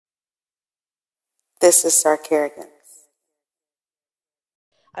This is Sir Kerrigan.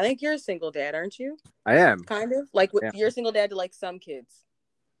 I think you're a single dad, aren't you? I am. Kind of. Like, Yeah. you're a single dad to, like, some kids.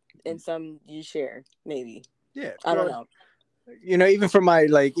 And some you share, maybe. Yeah. I don't know. Even for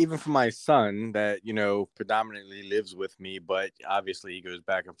my son that, predominantly lives with me, but obviously he goes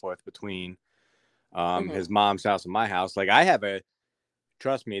back and forth between his mom's house and my house. Like,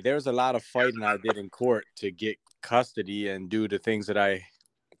 trust me, there's a lot of fighting I did in court to get custody and do the things that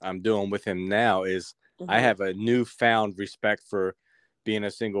I'm doing with him now is I have a newfound respect for being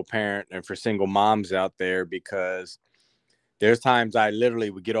a single parent and for single moms out there, because there's times I literally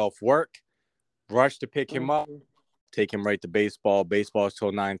would get off work, rush to pick him up, take him right to baseball. Baseball's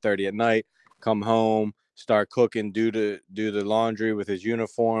till 9:30 at night. Come home, start cooking, do the laundry with his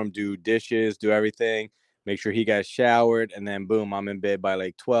uniform, do dishes, do everything. Make sure he got showered, and then boom, I'm in bed by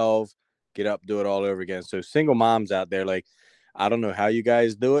like 12. Get up, do it all over again. So single moms out there, like, I don't know how you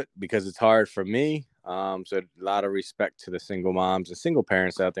guys do it because it's hard for me. So a lot of respect to the single moms and single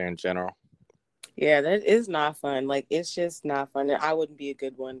parents out there in general. Yeah, that is not fun. Like, it's just not fun. I wouldn't be a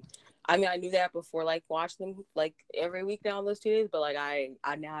good one. I mean, I knew that before, like, watch them, like, every week now on those 2 days, but, like, I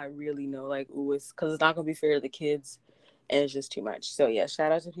really know, like, ooh, it's because it's not going to be fair to the kids, and it's just too much. So, yeah,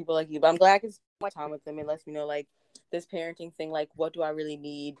 shout out to people like you. But I'm glad I can spend my time with them. It lets me know, like, this parenting thing, like, what do I really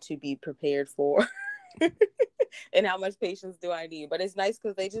need to be prepared for? And how much patience do I need? But it's nice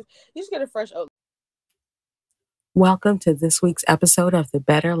because you just get a fresh outlook. Welcome to this week's episode of The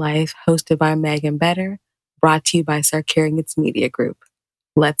Better Life, hosted by Megan Better, brought to you by Sir Kerrigan's Media Group.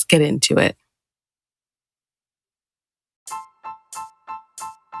 Let's get into it.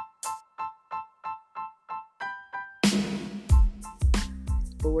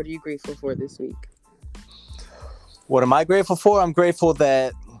 But what are you grateful for this week? What am I grateful for? I'm grateful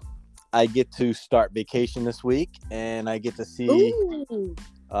that I get to start vacation this week, and I get to see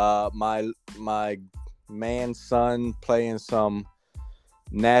my man's son playing some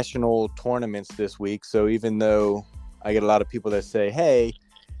national tournaments this week. So even though I get a lot of people that say, hey,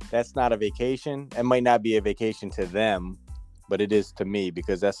 that's not a vacation, it might not be a vacation to them, but it is to me,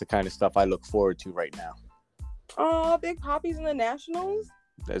 because that's the kind of stuff I look forward to right now. Oh, Big Poppy's in the Nationals?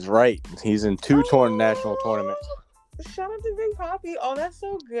 That's right. He's in 2 national tournaments. Shout out to Big Poppy. Oh, that's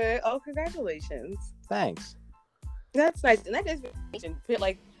so good. Oh, congratulations. Thanks. That's nice. And that is vacation.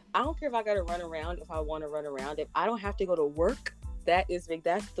 Like, I don't care if I got to run around, if I want to run around. If I don't have to go to work, that's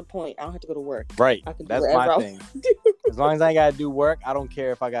the point. I don't have to go to work. Right. I can that's my thing. As long as I got to do work, I don't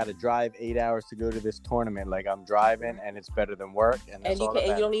care if I got to drive 8 hours to go to this tournament. Like, I'm driving, and it's better than work. And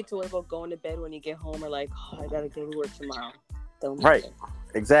you don't need to worry about going to bed when you get home, or like, oh, I got to go to work tomorrow. Right.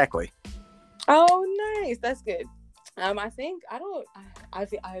 Exactly. Oh, nice. That's good. I think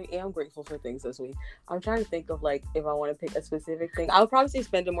I am grateful for things this week. I'm trying to think of, like, if I want to pick a specific thing. I would probably say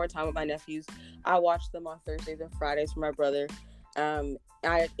spending more time with my nephews. I watch them on Thursdays and Fridays for my brother.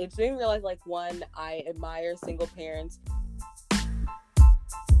 It's made me realize, like, one, I admire single parents.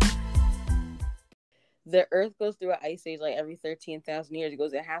 The Earth goes through an ice age like every 13,000 years. He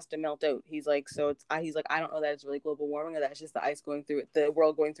goes, it has to melt out. He's like, I don't know that it's really global warming, or that's just the ice going through it, the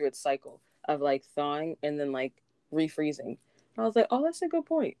world going through its cycle of, like, thawing and then, like, refreezing. I was like, oh, that's a good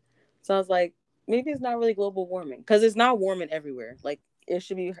point. So I was like, maybe it's not really global warming, because it's not warming everywhere. Like, it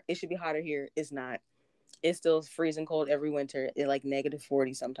should be hotter here. It's not. It's still freezing cold every winter. It's like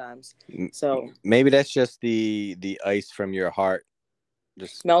 -40 sometimes. So maybe that's just the ice from your heart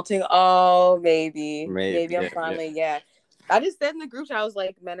just melting. Oh, maybe I'm finally I just said in the group chat, I was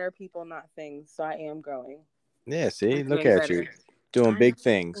like, men are people, not things. So I am growing. Yeah, see, look at you doing big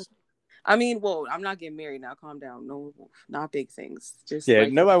things. I mean, whoa, I'm not getting married now. Calm down. No, not big things. Just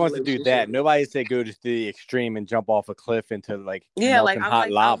nobody wants to do that. Nobody said go to the extreme and jump off a cliff into, like, like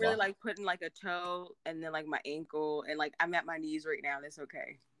hot lava. I'm really, like, putting, like, a toe and then, like, my ankle, and, like, I'm at my knees right now. That's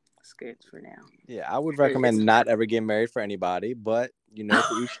okay. It's good for now. Yeah, I would recommend not ever getting married for anybody, but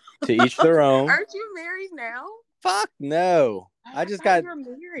to each their own. Aren't you married now? Fuck no. I just got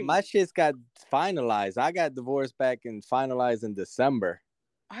married. My shit's got finalized. I got divorced back and finalized in December.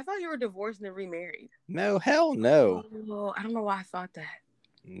 I thought you were divorced and then remarried. No, hell no. Oh, I don't know why I thought that.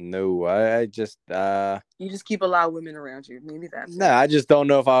 No, I just you just keep a lot of women around you. Maybe that's no. I just don't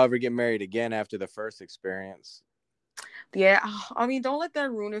know if I'll ever get married again after the first experience. Yeah, I mean, don't let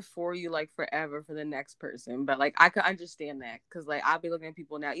that ruin it for you, like, forever for the next person. But, like, I could understand that, because, like, I'll be looking at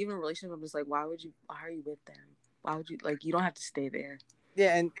people now, even in relationships, I'm just like, why are you with them? Why would you, like, you don't have to stay there.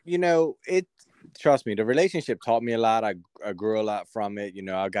 Yeah, and trust me, the relationship taught me a lot. I grew a lot from it.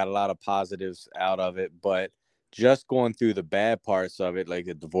 I got a lot of positives out of it, but just going through the bad parts of it, like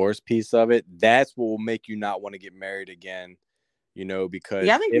the divorce piece of it, that's what will make you not want to get married again because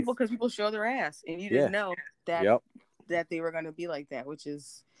yeah, I think people show their ass, and you yeah, didn't know that yep. that they were gonna be like that, which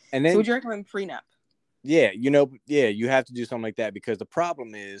is. And So then would you recommend prenup? yeah, you have to do something like that because the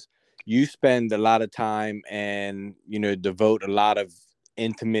problem is you spend a lot of time and devote a lot of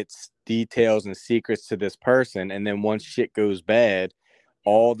intimate details and secrets to this person, and then once shit goes bad,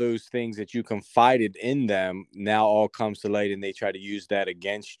 all those things that you confided in them now all comes to light, and they try to use that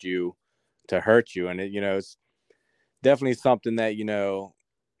against you to hurt you, and it's definitely something that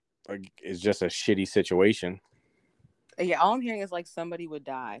is just a shitty situation. Yeah, all I'm hearing is like somebody would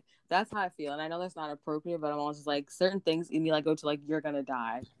die. That's how I feel, and I know that's not appropriate, but I'm always just like certain things in me like go to like you're gonna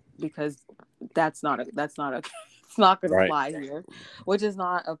die because that's not a it's not gonna Right. fly here, which is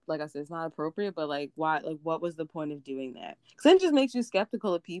not like I said, it's not appropriate. But like why? Like what was the point of doing that? Because it just makes you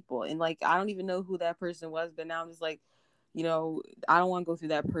skeptical of people, and like I don't even know who that person was, but now I'm just like, I don't want to go through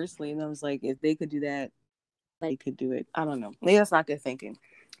that personally. And I was like, if they could do that, they could do it. I don't know. Maybe that's not good thinking.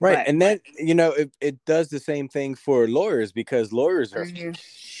 Right. But And then, it does the same thing for lawyers because lawyers are Mhm.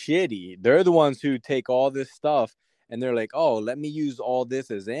 shitty. They're the ones who take all this stuff and they're like, oh, let me use all this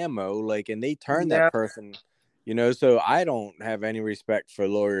as ammo. Like, and they turn that Yeah. person, so I don't have any respect for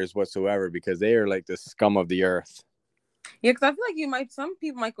lawyers whatsoever because they are like the scum of the earth. Yeah, because I feel like some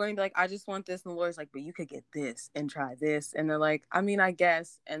people might go and be like, I just want this. And the lawyer's like, but you could get this and try this. And they're like, I mean, I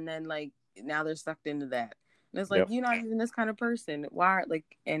guess. And then like, now they're sucked into that. And it's like, Yep. you're not even this kind of person. Why? Like,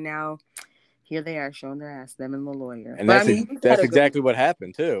 and now here they are showing their ass, them and the lawyer. And But that's I mean, that's exactly what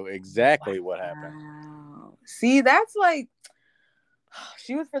happened too. Exactly what happened. wow. See, that's like,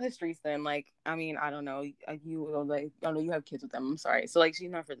 she was for the streets then. Like, I mean, I don't know. I know you have kids with them. I'm sorry. So like, she's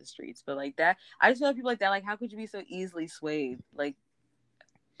not for the streets, but like that, I just feel like people like that. Like, how could you be so easily swayed? Like,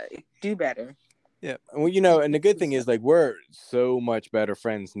 do better. Yeah. Well, and the good thing is like we're so much better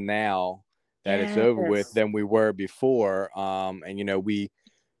friends now that it's over with Yes. than we were before. And we,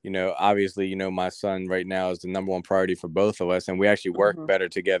 obviously, my son right now is the number one priority for both of us, and we actually work better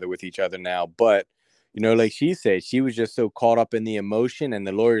together with each other now. But like she said, she was just so caught up in the emotion, and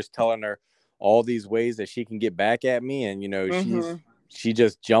the lawyer's telling her all these ways that she can get back at me, and she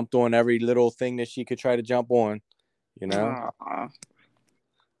just jumped on every little thing that she could try to jump on.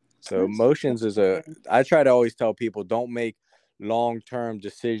 So emotions I try to always tell people don't make long-term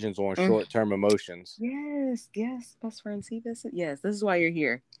decisions on short-term emotions. Yes, best friend. See this? Yes, this is why you're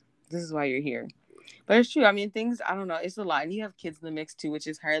here. This is why you're here. But it's true. I mean, things, I don't know. It's a lot. And you have kids in the mix too, which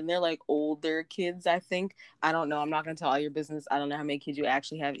is hard. And they're like older kids, I think. I don't know. I'm not going to tell all your business. I don't know how many kids you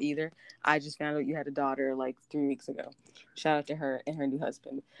actually have either. I just found out you had a daughter like 3 weeks ago. Shout out to her and her new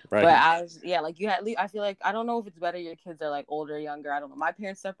husband. Right. But like you had, I feel like, I don't know if it's better your kids are like older or younger. I don't know. My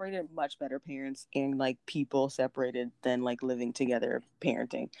parents separated, much better parents and like people separated than like living together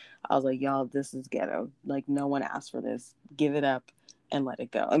parenting. I was like, y'all, this is ghetto. Like no one asked for this. Give it up and let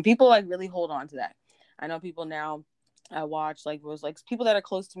it go. And people like really hold on to that. I know people now I watch like was like people that are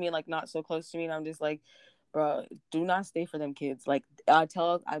close to me and like not so close to me, and I'm just like, bro, do not stay for them kids. Like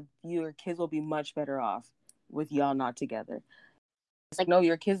your kids will be much better off with y'all not together. It's like, no,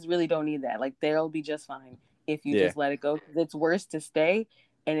 your kids really don't need that. Like they'll be just fine if you just let it go. Because it's worse to stay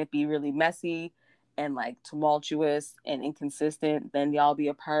and it be really messy and like tumultuous and inconsistent than y'all be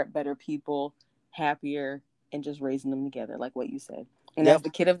apart, better people, happier, and just raising them together, like what you said. And as the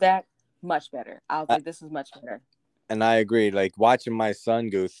kid of that, much better. I was like, this is much better. And I agree. Like watching my son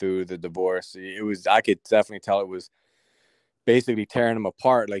go through the divorce, I could definitely tell it was basically tearing him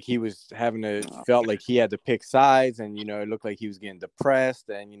apart. Like he was felt like he had to pick sides, and it looked like he was getting depressed,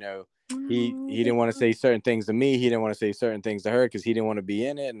 and he didn't want to say certain things to me. He didn't want to say certain things to her because he didn't want to be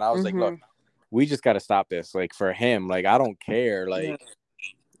in it. And I was like, look, we just got to stop this. Like for him, like I don't care. Like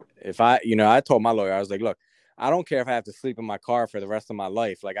if I told my lawyer, I was like, look, I don't care if I have to sleep in my car for the rest of my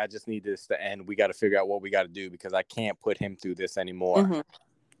life. Like, I just need this to end. We got to figure out what we got to do because I can't put him through this anymore.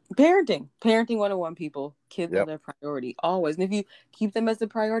 Parenting 101, people. Kids are their priority always. And if you keep them as the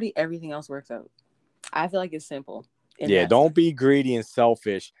priority, everything else works out. I feel like it's simple. Yeah, don't be greedy and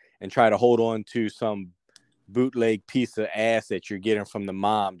selfish and try to hold on to some bootleg piece of ass that you're getting from the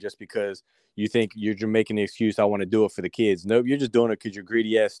mom just because you think you're making the excuse, I want to do it for the kids. Nope, you're just doing it because your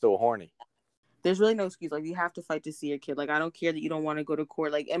greedy ass still horny. There's really no excuse. Like, you have to fight to see your kid. Like, I don't care that you don't want to go to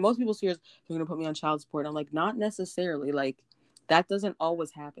court. Like, and most people's fears, you're going to put me on child support. I'm like, not necessarily. Like, that doesn't always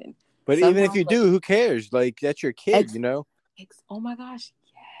happen. But sometimes, even if you do, who cares? Like, that's your kid, Oh my gosh,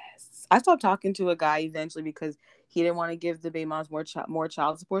 yes. I stopped talking to a guy eventually because he didn't want to give the baby moms more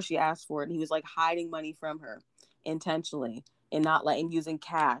child support. She asked for it, and he was like hiding money from her intentionally and not using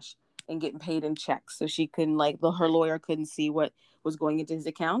cash and getting paid in checks, so she couldn't her lawyer couldn't see what was going into his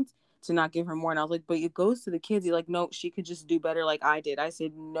account. to not give her more. And I was like, but it goes to the kids. He's like, no, she could just do better like I did. I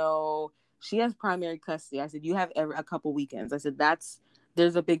said, no, she has primary custody. I said, you have a couple weekends. I said,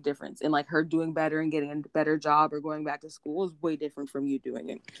 there's a big difference. And like her doing better and getting a better job or going back to school is way different from you doing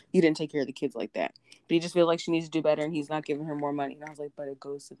it. You didn't take care of the kids like that. But he just feels like she needs to do better and he's not giving her more money. And I was like, but it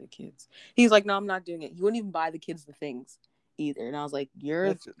goes to the kids. He's like, no, I'm not doing it. He wouldn't even buy the kids the things either. And I was like,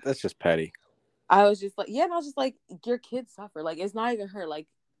 that's just petty. I was just like, yeah. And I was just like, your kids suffer. Like, it's not even her. Like,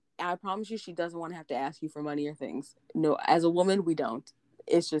 I promise you, she doesn't want to have to ask you for money or things. No, as a woman, we don't.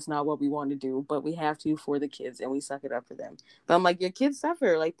 It's just not what we want to do, but we have to for the kids and we suck it up for them. But I'm like, your kids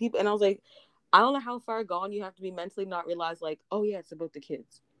suffer. Like, people, and I was like, I don't know how far gone you have to be mentally not realize, like, oh yeah, it's about the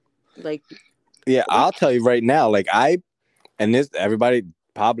kids. Like, yeah, I'll tell you right now, like everybody,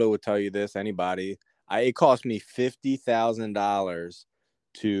 Pablo would tell you this, anybody, it cost me $50,000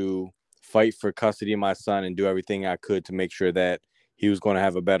 to fight for custody of my son and do everything I could to make sure that he was going to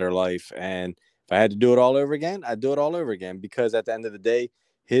have a better life. And if I had to do it all over again, I'd do it all over again, because at the end of the day,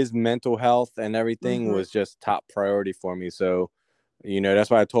 his mental health and everything was just top priority for me. So, that's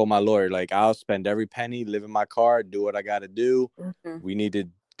why I told my lawyer, like, I'll spend every penny, live in my car, do what I got to do. We need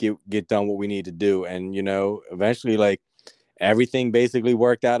to get done what we need to do. And, eventually, like, everything basically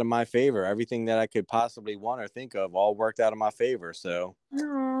worked out in my favor. Everything that I could possibly want or think of all worked out in my favor. So.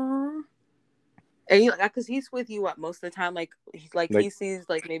 Aww. And because he's with you most of the time, like he sees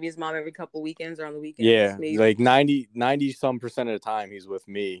like maybe his mom every couple weekends or on the weekends. Yeah, maybe. like 90 some percent of the time he's with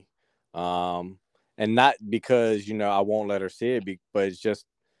me, and not because I won't let her see it, but it's just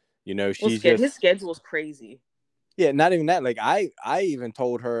she's just, his schedule is crazy. Yeah, not even that. Like I even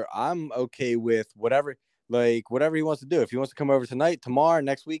told her I'm okay with whatever he wants to do. If he wants to come over tonight, tomorrow,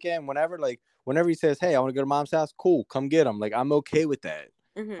 next weekend, whenever he says, hey, I want to go to mom's house, cool, come get him. Like, I'm okay with that.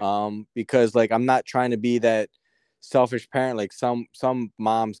 Because like I'm not trying to be that selfish parent. Like some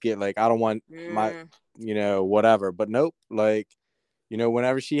moms get like, I don't want my whatever, but nope. Like,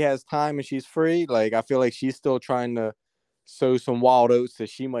 whenever she has time and she's free, like I feel like she's still trying to sow some wild oats that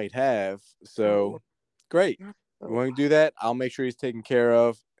she might have. So great, you want to do that? I'll make sure he's taken care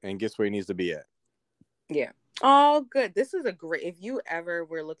of and gets where he needs to be at. Yeah. Oh, good. This is a great, if you ever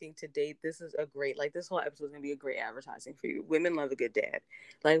were looking to date, this is a great, like, this whole episode is going to be a great advertising for you. Women love a good dad.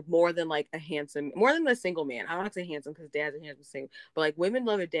 Like, more than a single man. I don't have to say handsome because dads are handsome single, but like, women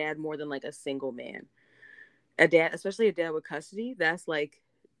love a dad more than like a single man. A dad, especially a dad with custody, that's like,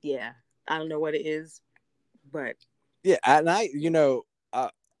 yeah, I don't know what it is, but. Yeah. And I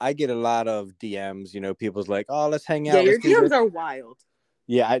get a lot of DMs, people's like, oh, let's hang out. Yeah, your DMs are wild.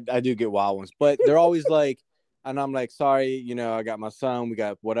 Yeah, I do get wild ones, but they're always like, and I'm like, sorry, I got my son, we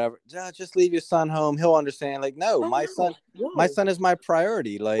got whatever. Just leave your son home. He'll understand. Like, no, my son is my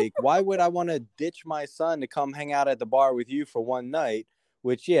priority. Like, why would I want to ditch my son to come hang out at the bar with you for one night?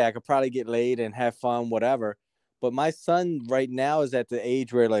 Which, yeah, I could probably get laid and have fun, whatever. But my son right now is at the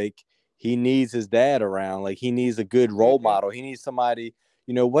age where like he needs his dad around. Like, he needs a good role model. He needs somebody.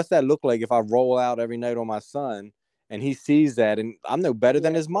 What's that look like if I roll out every night on my son? And he sees that, and I'm no better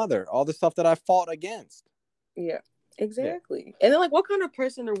than his mother. All the stuff that I fought against. Yeah, exactly. Yeah. And then, like, what kind of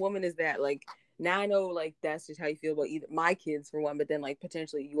person or woman is that? Like, now I know, like, that's just how you feel about either my kids for one, but then, like,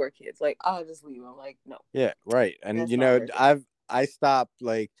 potentially your kids. Like, I'll just leave them. Like, no. Yeah, right. And I stopped.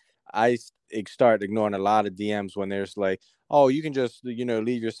 Like, I start ignoring a lot of DMs when there's like, oh, you can just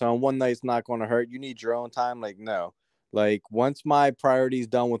leave your son. One night's not going to hurt. You need your own time. Like, no. Like, once my priority's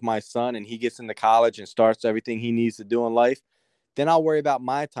done with my son and he gets into college and starts everything he needs to do in life, then I'll worry about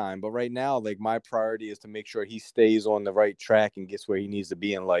my time. But right now, like, my priority is to make sure he stays on the right track and gets where he needs to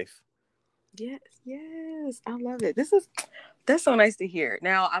be in life. Yes. I love it. That's so nice to hear.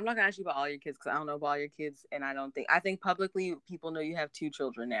 Now, I'm not going to ask you about all your kids because I don't know about all your kids. And I think publicly people know you have 2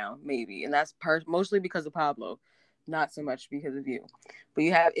 children now, maybe. And that's mostly because of Pablo. Not so much because of you, but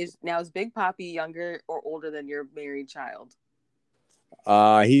is Big Poppy younger or older than your married child?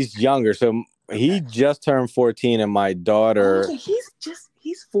 He's younger, so he just turned 14, and my daughter. Oh,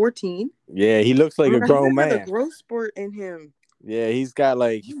 he's 14. Yeah, he looks like a grown man. Got a growth spurt in him. Yeah, he's got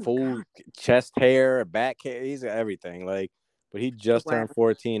like full chest hair, back hair. He's got everything. Like, but he just turned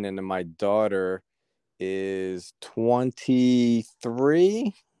 14, and then my daughter is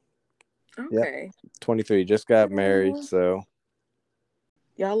 23. Okay. Yep. 23, just got married, so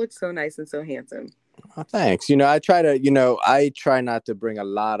y'all look so nice and so handsome. Oh, thanks. I try not to bring a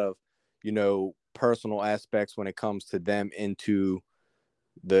lot of personal aspects when it comes to them into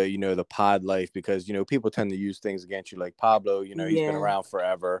the pod life, because people tend to use things against you, like Pablo. He's been around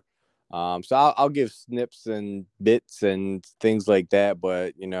forever, so I'll give snips and bits and things like that,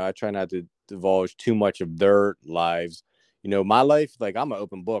 but I try not to divulge too much of their lives. my life, like I'm an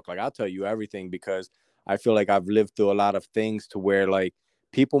open book. Like I'll tell you everything because I feel like I've lived through a lot of things to where like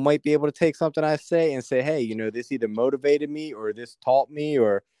people might be able to take something I say and say, hey, this either motivated me or this taught me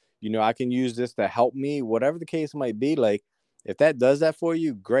or, I can use this to help me, whatever the case might be. Like if that does that for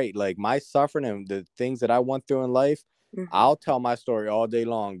you, great. Like my suffering and the things that I went through in life, I'll tell my story all day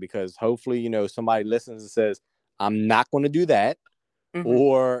long because hopefully, somebody listens and says, I'm not going to do that.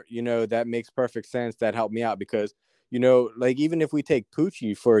 Or, that makes perfect sense. That helped me out because, like even if we take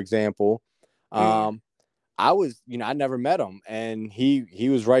Poochie, for example, I was, I never met him and he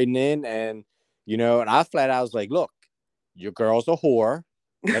was writing in and, and I flat out was like, look, your girl's a whore.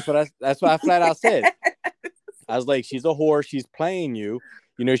 That's what I flat out said. I was like, she's a whore. She's playing you,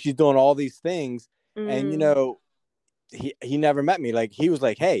 she's doing all these things. And, he never met me. Like, he was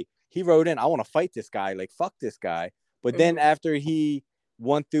like, hey, he wrote in, I want to fight this guy. Like, fuck this guy. But then after he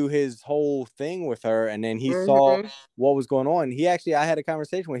went through his whole thing with her and then he saw what was going on, I had a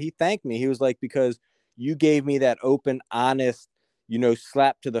conversation where he thanked me. He was like, because you gave me that open, honest,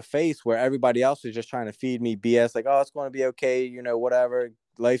 slap to the face where everybody else is just trying to feed me BS. Like, oh, it's going to be okay. Whatever.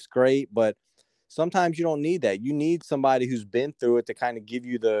 Life's great. But sometimes you don't need that. You need somebody who's been through it to kind of give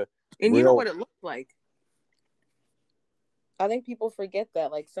you the and you know what it looked like. I think people forget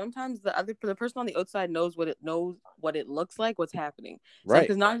that. Like sometimes the person on the outside knows what it looks like, what's happening. So, right.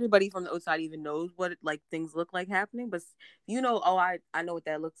 Because not everybody from the outside even knows what like things look like happening. But oh, I know what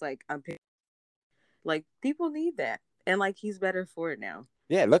that looks like. Like people need that, and like he's better for it now.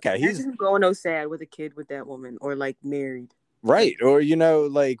 Yeah, look at he's going sad with a kid with that woman or like married. Right. Or,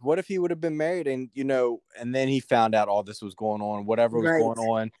 like, what if he would have been married and, and then he found out all this was going on, whatever was going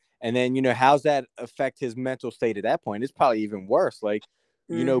on. And then, how's that affect his mental state at that point? It's probably even worse. Like,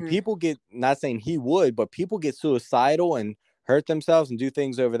 people get, not saying he would, but people get suicidal and hurt themselves and do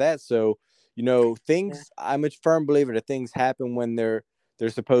things over that. So, I'm a firm believer that things happen when they're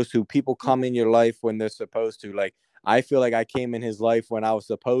supposed to. People come in your life when they're supposed to. Like, I feel like I came in his life when I was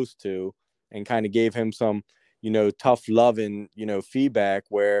supposed to and kind of gave him some, tough love and, feedback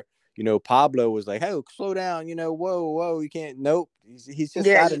where, Pablo was like, hey, slow down, whoa, you can't. Nope. He's just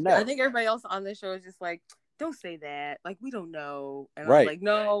got to know. I think everybody else on this show is just like, don't say that. Like, we don't know. And right. I'm like,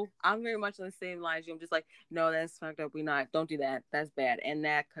 no, I'm very much on the same lines. I'm just like, no, that's fucked up. Don't do that. That's bad. And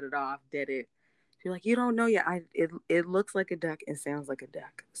that cut it off, did it. You're like, you don't know yet. It looks like a duck and sounds like a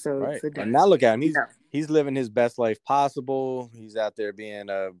duck. So right. It's a duck. And now look at him. He's living his best life possible. He's out there being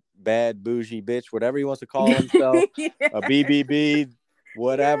a bad bougie bitch, whatever he wants to call himself, a BBB,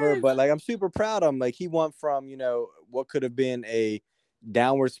 whatever. Yes. But like, I'm super proud of him. Like he went from, what could have been a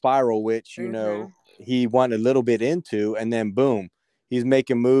downward spiral, which, he went a little bit into, and then boom, he's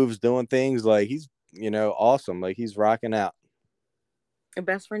making moves, doing things like he's, awesome. Like he's rocking out. A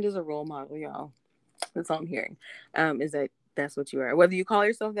best friend is a role model, y'all. That's all I'm hearing. Is that's what you are. Whether you call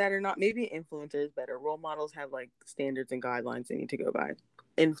yourself that or not, maybe influencer is better. Role models have like standards and guidelines they need to go by.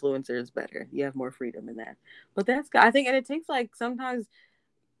 Influencer is better. You have more freedom in that. But that's, I think, and it takes like, sometimes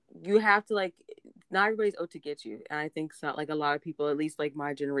you have to like, not everybody's out to get you. And I think so, like a lot of people, at least like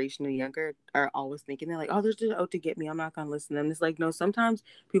my generation and younger, are always thinking, they're like, oh, they're just out to get me. I'm not going to listen to them. It's like, no, sometimes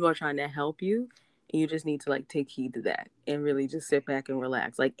people are trying to help you. And you just need to like take heed to that and really just sit back and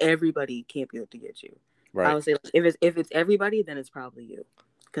relax. Like everybody can't be out to get you. Right. I would say like, if it's everybody, then it's probably you,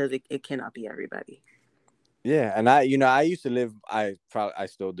 because it cannot be everybody. Yeah, and I used to live. I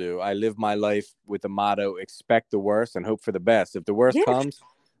still do. I live my life with the motto: expect the worst and hope for the best. If the worst comes,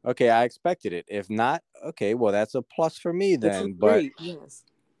 okay, I expected it. If not, okay, well that's a plus for me then. But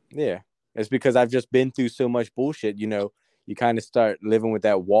yeah, it's because I've just been through so much bullshit. You kind of start living with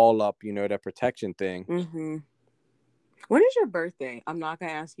that wall up, that protection thing. Mm-hmm. When is your birthday? I'm not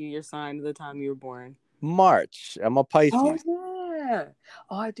gonna ask you your sign of the time you were born. March. I'm a Pisces. Oh yeah.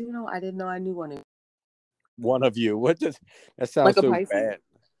 Oh, I do know. I didn't know I knew one. One of you. What does that sound like so Pisces? bad?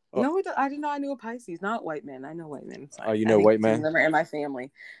 Oh. No, I didn't know I knew a Pisces. Not white men. I know white men. Oh, you know white men? They're in my family.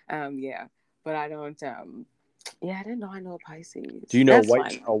 Yeah, but I don't. Yeah, I didn't know I know a Pisces. Do you know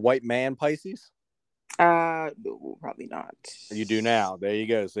a white man Pisces? No, probably not. You do now. There you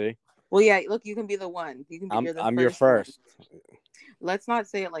go. See. Well, yeah. Look, you can be the one. You can be. I'm your first. Let's not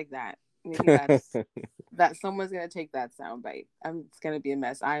say it like that. Maybe that's that someone's gonna take that soundbite. It's gonna be a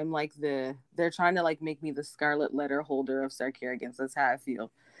mess. I'm like they're trying to like make me the scarlet letter holder of Sark Arrogance. That's how I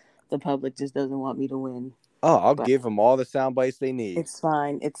feel. The public just doesn't want me to win. Oh, I'll give them all the sound bites they need. It's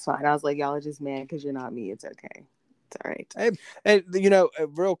fine. I was like, y'all are just mad because you're not me. It's okay. It's all right. And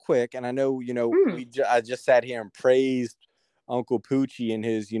real quick, and I know, I just sat here and praised Uncle Poochie and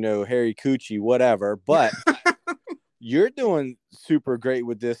his, hairy coochie, whatever. But, you're doing super great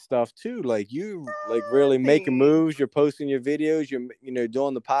with this stuff too. Like you like really making Thanks. moves. You're posting your videos. You're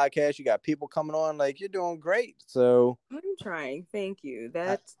doing the podcast. You got people coming on. Like you're doing great. So I'm trying. Thank you.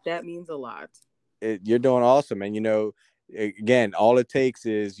 I, That means a lot. you're doing awesome. And again, all it takes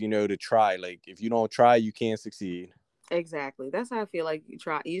is to try. Like if you don't try, you can't succeed. Exactly. That's how I feel like you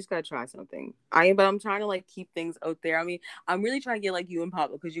just gotta try something. But I'm trying to like keep things out there. I mean, I'm really trying to get like you and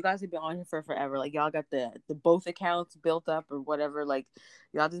Pablo because you guys have been on here for forever. Like y'all got the both accounts built up or whatever. Like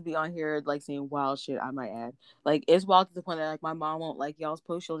y'all just be on here like saying wild shit, I might add. Like it's wild to the point that like my mom won't like y'all's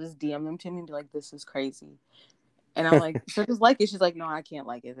post, she'll just DM them to me and be like, this is crazy. And I'm like, so just like it. She's like, no, I can't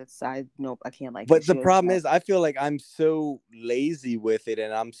like it. Nope, I can't like it. But the problem is, I feel like I'm so lazy with it,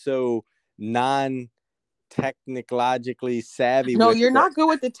 and I'm so non-technologically savvy. No, with you're it not good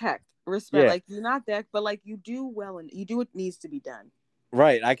with the tech. Respect, Yeah, like you're not that, but like you do well and you do what needs to be done.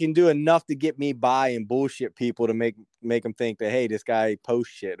 right. I can do enough to get me by and bullshit people to make them think that hey, this guy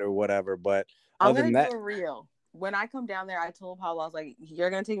posts shit or whatever. But I'm other gonna than do that, a reel. When I come down there, I told Paul, I was like, you're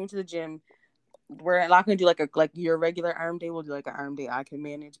gonna take me to the gym. We're not gonna do like your regular arm day. We'll do like an arm day I can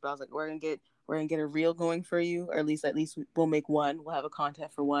manage. But I was like, we're gonna get a reel going for you, or at least we'll make one. We'll have a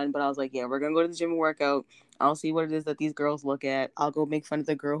content for one. But I was like, yeah, we're gonna go to the gym and work out. I'll see what it is that these girls look at. I'll go make fun of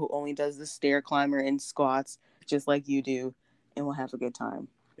the girl who only does the stair climber and squats just like you do, and we'll have a good time.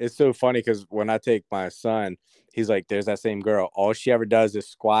 it's so funny because when I take my son, he's like, "There's that same girl. All she ever does is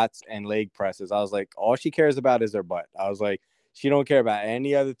squats and leg presses." I was like, "All she cares about is her butt." I was like, "She don't care about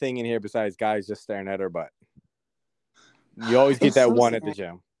any other thing in here besides guys just staring at her butt." You always get It's that so one at the sad.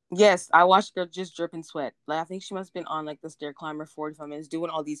 gym. Yes, I watched her just dripping sweat. Like I think she must have been on like the stair climber 45 minutes doing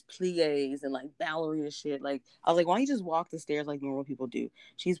all these plies and like ballerina shit. Like I was like, why don't you just walk the stairs like normal people do?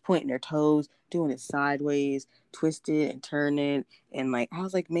 She's pointing her toes, doing it sideways, twist it and turn it, and like I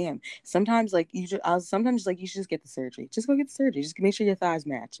was like, ma'am, sometimes like sometimes like you should just get the surgery. Just go get the surgery. Just make sure your thighs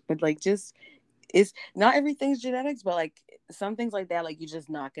match. But like just it's not everything's genetics, but like some things like that, like you're just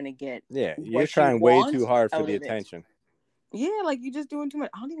not gonna get Yeah, you're what you trying way want too hard for out the of it. attention. Yeah, like you just doing too much.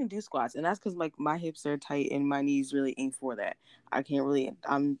 I don't even do squats, and that's because like my hips are tight and my knees really ain't for that. I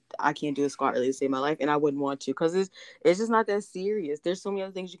can't do a squat really to save my life, and I wouldn't want to because it's just not that serious. There's so many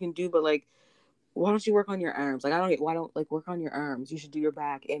other things you can do, but like, why don't you work on your arms? Like I don't get why don't like work on your arms. You should do your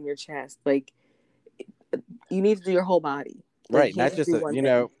back and your chest. Like you need to do your whole body. Like you Right, can't not just just do one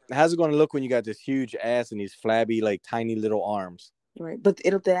thing. how's it going to look when you got this huge ass and these flabby, like tiny little arms? Right, but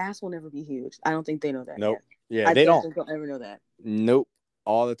the ass will never be huge. I don't think they know that Nope. yet. Yeah, I they don't don't. think they'll ever know that. Nope.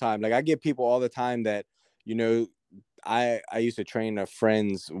 All the time. Like I get people all the time that, you know, I used to train a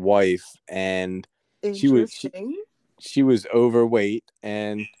friend's wife, and she was she, Interesting. she was overweight,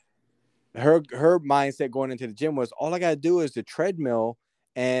 and her mindset going into the gym was all I gotta do is the treadmill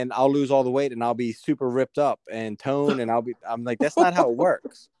and I'll lose all the weight and I'll be super ripped up and toned and I'm like, that's not how it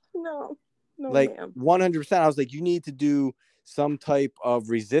works. No, no, Like ma'am. 100%. I was like, you need to do some type of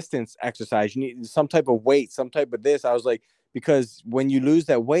resistance exercise. You need some type of weight, some type of this. I was like, because when you lose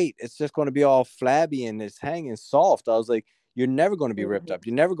that weight, it's just going to be all flabby and it's hanging soft. I was like, you're never going to be ripped Mhm. up.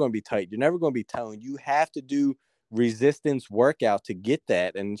 You're never going to be tight. You're never going to be toned. You have to do resistance workout to get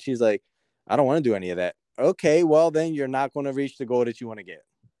that. And she's like, I don't want to do any of that. Okay, well, then you're not going to reach the goal that you want to get.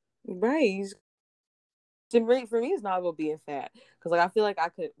 Right. For me, it's not about being fat because like I feel like I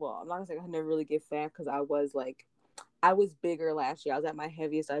could. Well, I'm not gonna say I could never really get fat because I was bigger last year. I was at my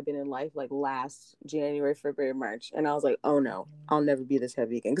heaviest I've been in life like last January, February, March, and I was like, oh no, I'll never be this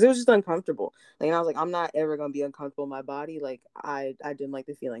heavy again because it was just uncomfortable. Like, and I was like, I'm not ever gonna be uncomfortable in my body. Like, I didn't like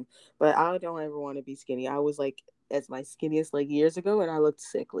the feeling, but I don't ever want to be skinny. I was like at my skinniest like years ago, and I looked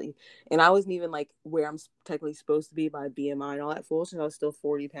sickly, and I wasn't even like where I'm technically supposed to be by BMI and all that foolishness. I was still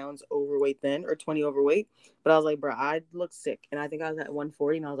 40 pounds overweight then, or 20 overweight, but I was like, bro, I look sick, and I think I was at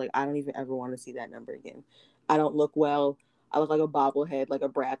 140, and I was like, I don't even ever want to see that number again. I don't look well. I look like a bobblehead, like a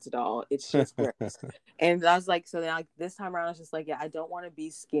Bratz doll. It's just gross. And I was like, so then like this time around, I was just like, yeah, I don't want to be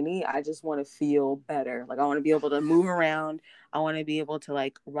skinny. I just want to feel better. Like I want to be able to move around. I want to be able to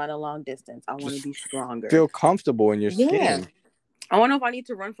like run a long distance. I want to Just be stronger. feel comfortable in your Yeah. skin. I want to know if I need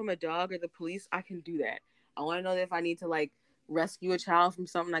to run from a dog or the police, I can do that. I want to know that if I need to like rescue a child from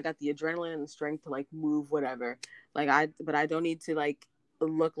something, I got the adrenaline and the strength to like move whatever. But I don't need to like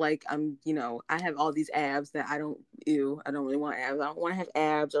look like I'm, I have all these abs that I don't, I don't really want abs. I don't want to have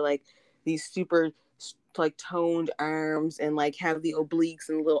abs or like these super like toned arms and like have the obliques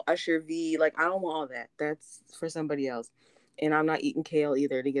and little Usher V. Like I don't want all that. That's for somebody else. And I'm not eating kale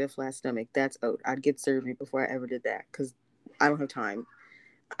either to get a flat stomach. That's out. I'd get surgery before I ever did that because I don't have time.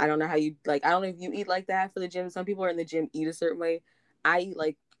 I don't know how you like. I don't know if you eat like that for the gym. Some people are in the gym eat a certain way. I eat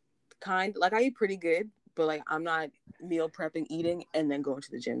like I eat pretty good, but like I'm not meal prepping, eating, and then going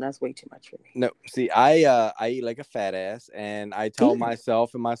to the gym. That's way too much for me. No, see, I eat like a fat ass, and I tell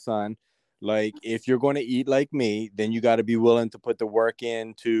myself and my son, like, if you're going to eat like me, then you got to be willing to put the work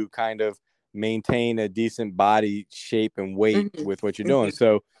in to kind of maintain a decent body shape and weight with what you're doing.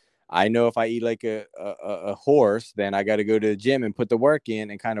 So I know if I eat like a horse, then I got to go to the gym and put the work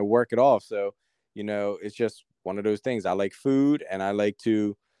in and kind of work it off. So, it's just one of those things. I like food, and I like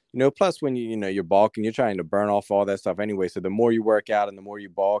to, plus when you're bulking, you're trying to burn off all that stuff anyway. So the more you work out and the more you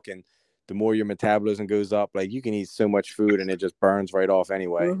bulk and the more your metabolism goes up, like you can eat so much food and it just burns right off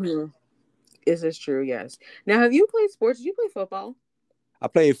anyway. This is true. Yes. Now, have you played sports? Did you play football? I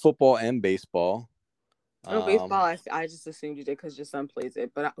played football and baseball. Oh, baseball. I just assumed you did because your son plays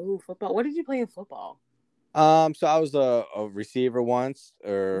it. But football. What did you play in football? So I was a receiver once.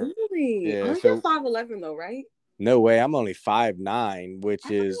 Really? Yeah. You're 5'11" though, right? No way. I'm only 5'9", which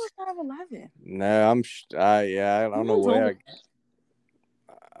I is 5'11". No, I don't know where.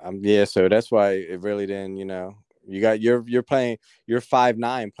 So that's why it really didn't. You got you're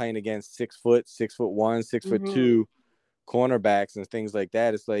 5'9" playing against 6 foot, 6'1", 6'2" cornerbacks and things like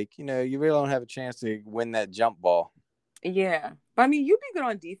that. It's like, you really don't have a chance to win that jump ball. Yeah. But I mean, you'd be good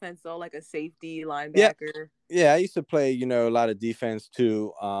on defense though, like a safety linebacker. Yeah, I used to play, a lot of defense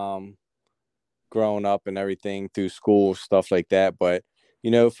too, growing up and everything through school, stuff like that. But,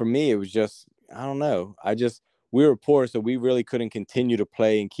 for me, it was just, I don't know. We were poor, so we really couldn't continue to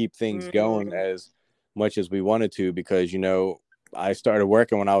play and keep things going as much as we wanted to because, I started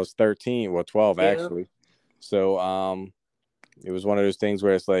working when I was 13, 12 actually. So it was one of those things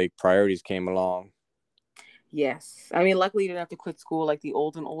where it's like priorities came along. Yes. I mean, luckily you didn't have to quit school like the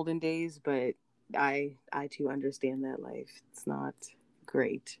olden days, but I too understand that life. It's not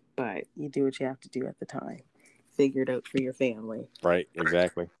great, but you do what you have to do at the time. Figure it out for your family. Right,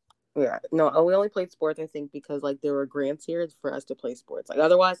 exactly. Yeah. No, we only played sports, I think, because like there were grants here for us to play sports. Like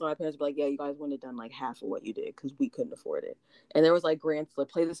otherwise, my parents would be like, yeah, you guys wouldn't have done like half of what you did because we couldn't afford it. And there was like grants to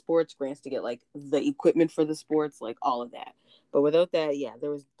play the sports, grants to get like the equipment for the sports, like all of that. But without that, yeah, there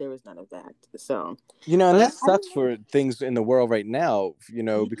was none of that. So and that sucks for things in the world right now,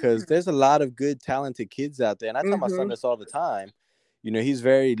 because there's a lot of good, talented kids out there. And I tell my son this all the time. He's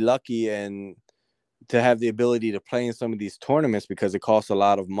very lucky and to have the ability to play in some of these tournaments because it costs a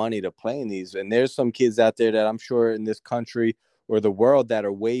lot of money to play in these. And there's some kids out there that I'm sure in this country or the world that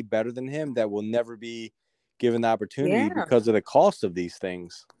are way better than him that will never be given the opportunity because of the cost of these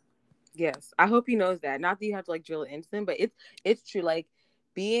things. Yes, I hope he knows that. Not that you have to like drill it into them, but it's true. Like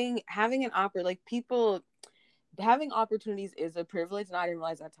having opportunities is a privilege. And I didn't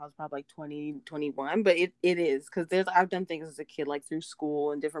realize that until I was probably like 20, 21, but it is because I've done things as a kid, like through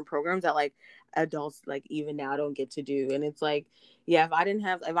school and different programs that like adults like even now don't get to do. And it's like, yeah, if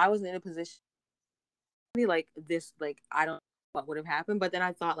I wasn't in a position like this, like I don't know what would have happened. But then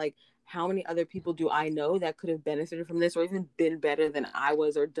I thought like, how many other people do I know that could have benefited from this or even been better than I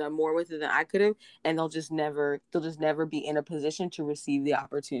was or done more with it than I could have, and they'll just never be in a position to receive the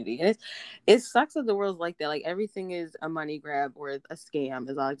opportunity. And it sucks that the world's like that. Like everything is a money grab or a scam,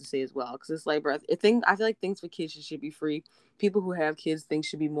 as I like to say as well. Because it's like, bro, I feel like things for kids should be free. People who have kids, things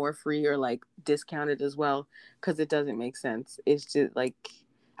should be more free or like discounted as well, because it doesn't make sense. It's just like,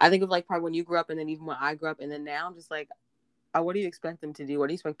 I think of like probably when you grew up and then even when I grew up and then now I'm just like, what do you expect them to do? What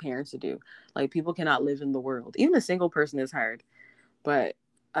do you expect parents to do? Like people cannot live in the world. Even a single person is hard. But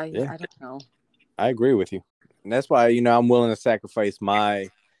I don't know. I agree with you. And that's why, I'm willing to sacrifice my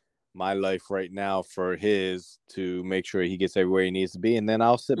life right now for his to make sure he gets everywhere he needs to be. And then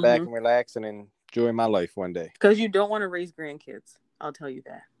I'll sit back and relax and enjoy my life one day. Because you don't want to raise grandkids. I'll tell you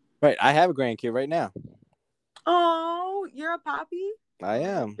that. Right. I have a grandkid right now. Oh, you're a poppy? I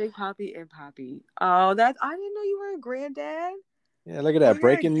am. Big Poppy and Poppy. Oh, I didn't know you were a granddad. Yeah, look at that.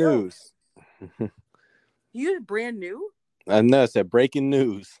 Breaking news. You brand new? No, it said breaking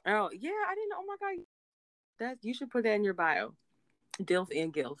news. Oh, yeah, I didn't know. Oh my God. You should put that in your bio. Dilf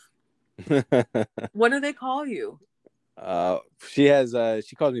and Gilf. What do they call you?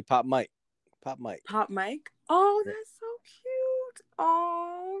 She calls me Pop Mike. Pop Mike. Pop Mike? Oh, that's so cute.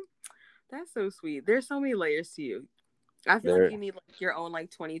 Oh, that's so sweet. There's so many layers to you. I feel like you need like your own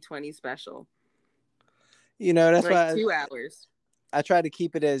like 2020 special. That's like why 2 hours. I try to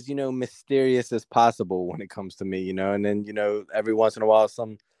keep it as, mysterious as possible when it comes to me, and then, every once in a while,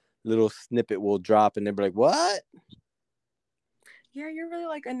 some little snippet will drop and they'll be like, what? Yeah, you're really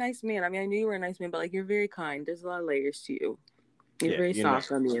like a nice man. I mean, I knew you were a nice man, but like you're very kind. There's a lot of layers to you. You're very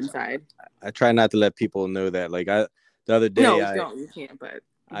soft on the inside. I try not to let people know that. Like the other day, you can't, but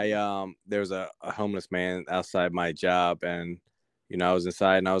there was a homeless man outside my job, and I was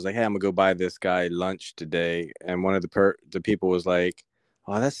inside and I was like, hey, I'm gonna go buy this guy lunch today. And one of the people was like,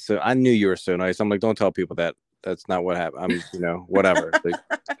 oh, I knew you were so nice. I'm like, don't tell people that. That's not what happened. I'm, whatever. Like,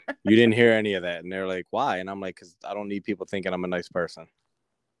 you didn't hear any of that. And they're like, why? And I'm like, because I don't need people thinking I'm a nice person.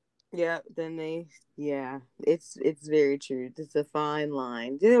 Yeah, it's very true. It's a fine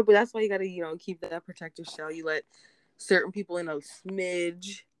line. Yeah, but that's why you gotta, keep that protective shell. You let certain people in a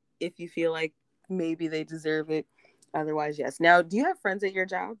smidge if you feel like maybe they deserve it. Otherwise, yes. Now, do you have friends at your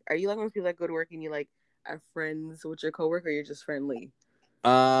job? Are you like one of those people that go to work and you like are friends with your coworker, or you're just friendly?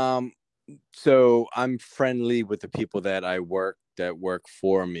 So I'm friendly with the people that work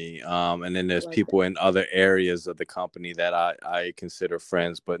for me. And then there's people in other areas of the company that I consider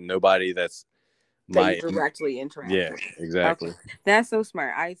friends, but nobody that's that you directly interact with. Exactly. Okay. That's so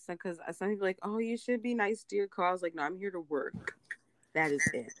smart. Because some people like, oh, you should be nice to your car. I was like, no, I'm here to work. That is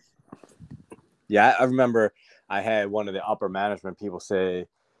it. Yeah, I remember I had one of the upper management people say,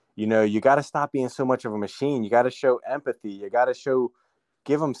 you got to stop being so much of a machine. You got to show empathy. You got to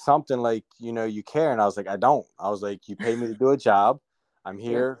give them something like, you care. And I was like, I don't. I was like, you pay me to do a job. I'm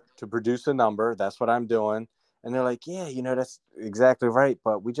here to produce a number. That's what I'm doing. And they're like, yeah, that's exactly right.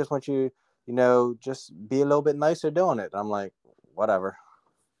 But we just want you, just be a little bit nicer doing it. I'm like, whatever.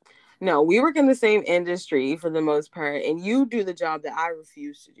 No, we work in the same industry for the most part, and you do the job that I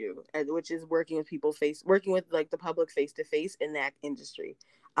refuse to do, which is working with like the public face to face in that industry.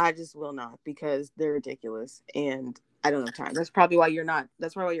 I just will not, because they're ridiculous, and I don't have time. That's probably why you're not.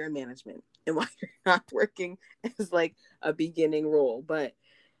 That's probably why you're in management and why you're not working as like a beginning role. But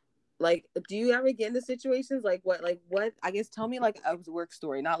like, do you ever get into situations like what, I guess, tell me like a work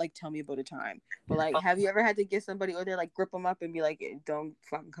story, not like tell me about a time, but like, have you ever had to get somebody over there, like grip them up and be like, don't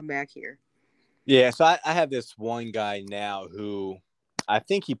fucking come back here? Yeah. So I have this one guy now who I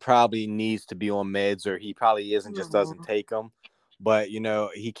think he probably needs to be on meds, or he probably isn't, just doesn't take them. But,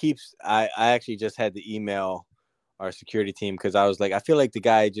 I actually just had to email our security team because I was like, I feel like the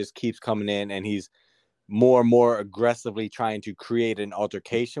guy just keeps coming in and he's more and more aggressively trying to create an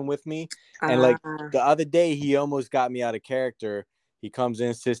altercation with me. And like the other day, he almost got me out of character. He comes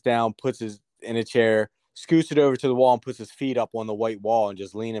in, sits down, puts his in a chair, scoots it over to the wall and puts his feet up on the white wall and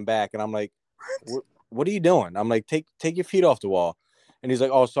just leaning back. And I'm like, what are you doing? I'm like, take your feet off the wall. And he's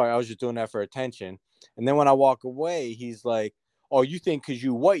like, oh, sorry, I was just doing that for attention. And then when I walk away, he's like, oh, you think because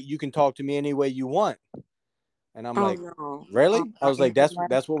you white, you can talk to me any way you want. And I'm like, no. really? I was like, that's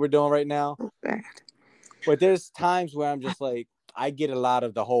what we're doing right now. But there's times where I'm just like, I get a lot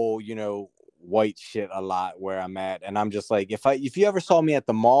of the whole, white shit a lot where I'm at. And I'm just like, if you ever saw me at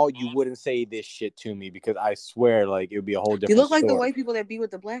the mall, you wouldn't say this shit to me, because I swear, like, it would be a whole different You look like story. The white people that be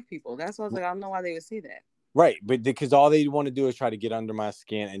with the black people. That's why I was like, I don't know why they would say that. Right. But because all they want to do is try to get under my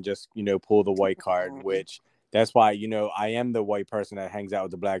skin and just, pull the white card, which that's why, I am the white person that hangs out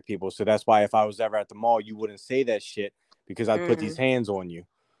with the black people. So that's why if I was ever at the mall, you wouldn't say that shit, because I'd put these hands on you.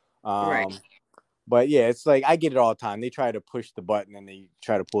 Right. But yeah, it's like I get it all the time. They try to push the button and they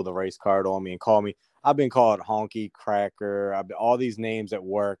try to pull the race card on me and call me. I've been called honky cracker. All these names at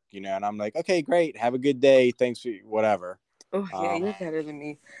work, and I'm like, okay, great. Have a good day. Thanks for whatever. Oh yeah, you're better than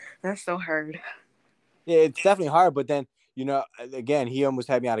me. That's so hard. Yeah, it's definitely hard. But then, again, he almost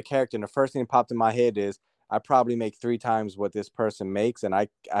had me out of character. And the first thing that popped in my head is I probably make 3 times what this person makes. And I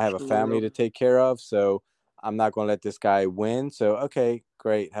have a family to take care of. So I'm not going to let this guy win. So, okay,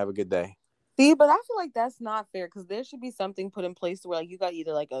 great. Have a good day. See, but I feel like that's not fair, because there should be something put in place where like you got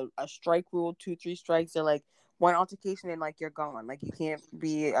either like a strike rule, 2-3 strikes, or like one altercation and like you're gone. Like you can't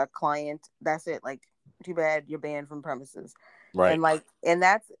be a client. That's it. Like, too bad, you're banned from premises. Right. And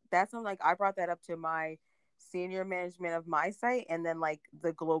that's something, like I brought that up to my senior management of my site, and then like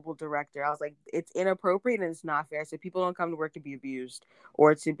the global director. I was like, it's inappropriate and it's not fair. So people don't come to work to be abused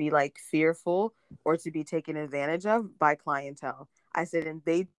or to be like fearful or to be taken advantage of by clientele. I said, and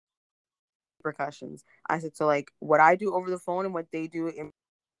they repercussions. I said, so like what I do over the phone and what they do,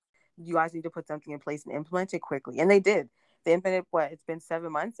 you guys need to put something in place and implement it quickly. And they did. They implemented it's been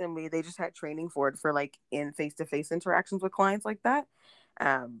 7 months, and they just had training for it for like in face-to-face interactions with clients like that.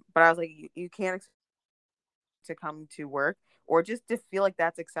 But I was like, you can't expect to come to work or just to feel like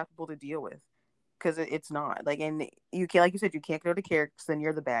that's acceptable to deal with, because it's not. Like, and you can't, like you said, you can't go to care, because then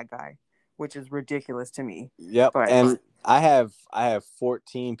you're the bad guy, which is ridiculous to me. Yep. But, and I have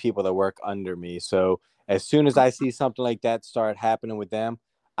 14 people that work under me. So as soon as I see something like that start happening with them,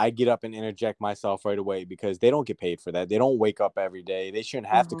 I get up and interject myself right away, because they don't get paid for that. They don't wake up every day. They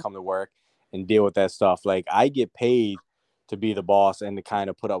shouldn't have to come to work and deal with that stuff. Like, I get paid to be the boss and to kind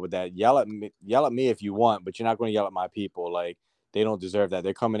of put up with that. Yell at me if you want, but you're not going to yell at my people. Like, they don't deserve that.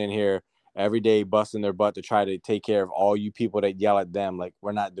 They're coming in here every day busting their butt to try to take care of all you people that yell at them. Like,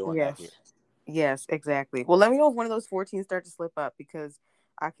 we're not doing that Yes. here. Yes, exactly. Well, let me know if one of those 14 start to slip up, because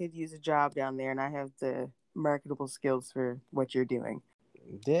I could use a job down there and I have the marketable skills for what you're doing.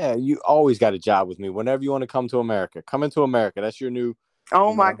 Yeah, you always got a job with me. Whenever you want to come to America, come into America. That's your new.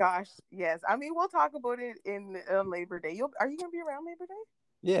 Oh my gosh. Yes. I mean, we'll talk about it in Labor Day. Are you going to be around Labor Day?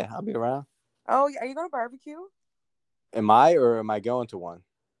 Yeah, I'll be around. Oh, yeah. Are you going to barbecue? Am I, or am I going to one?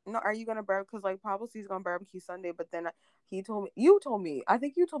 No, are you going to barbecue? Because like Pablo C's going to barbecue Sunday, but then you told me, I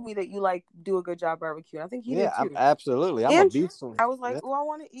think you told me that you like do a good job barbecuing. I think he did too. Absolutely. I'm And a beast. I was like, Yeah. oh, I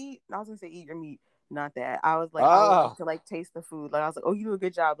want to eat. I was going to say eat your meat. Not that. I was like, I would like to like taste the food. Like I was like, oh, you do a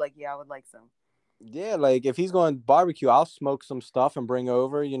good job. Like, yeah, I would like some. Yeah, like if he's going barbecue, I'll smoke some stuff and bring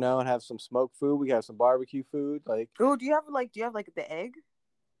over, and have some smoked food. We have some barbecue food. Like, oh, do you have the egg?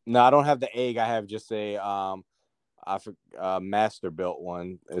 No, I don't have the egg. I have just a master built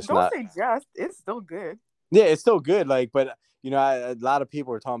one. It's Don't not. say just. It's still good. Yeah, it's still good. Like, but a lot of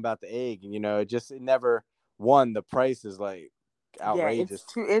people are talking about the egg, and it never won. The price is like outrageous.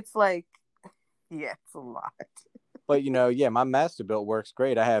 Yeah, it's like, yeah, it's a lot. But my master built works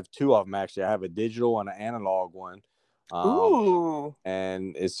great. I have two of them actually. I have a digital and an analog one. Ooh.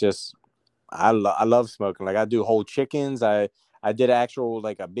 And it's just I love smoking. Like I do whole chickens. I did actual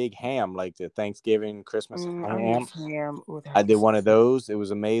like a big ham, like the Thanksgiving Christmas ham. I did one of those. It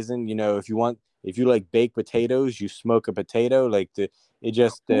was amazing. If you like baked potatoes, you smoke a potato. Like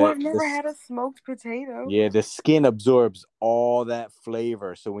I've never had a smoked potato. Yeah, the skin absorbs all that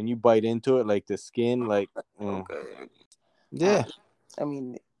flavor. So when you bite into it, like the skin, like okay. Yeah. I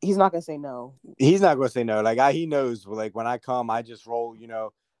mean, he's not gonna say no. He's not gonna say no. Like he knows. Like when I come, I just roll.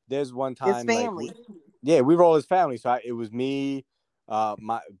 There's one time his family. We roll his family. So it was me,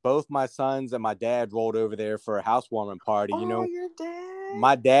 both my sons and my dad rolled over there for a housewarming party. Oh, your dad.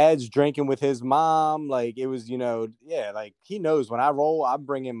 My dad's drinking with his mom. Like it was, like he knows when I roll, I'm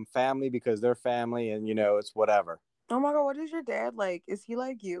bringing family because they're family, and it's whatever. Oh my God, what is your dad like? Is he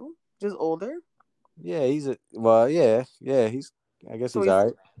like you, just older? Yeah, he's he's. I guess he's all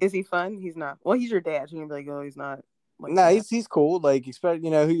right. Is he fun? He's not. Well, he's your dad. So you're gonna be like, oh, he's not. Like no, he's cool. Like expect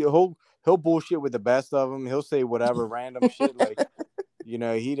he'll bullshit with the best of them. He'll say whatever random shit. Like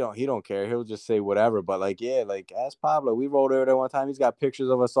he don't care. He'll just say whatever. But like ask Pablo. We rolled over there one time. He's got pictures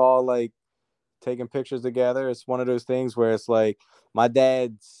of us all like taking pictures together. It's one of those things where it's like my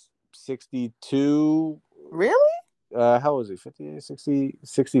dad's 62. Really? How was he? 58, 60,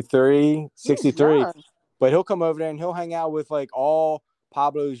 63, 63. But he'll come over there and he'll hang out with like all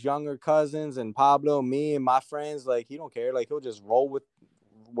Pablo's younger cousins and Pablo, me, and my friends. Like he don't care. Like he'll just roll with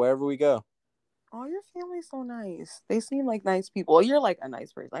wherever we go. Oh, your family's so nice. They seem like nice people. Well, you're like a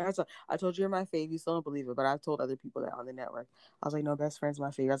nice person. Like I told you you're my fave. You still don't believe it, but I've told other people that on the network. I was like, no, best friend's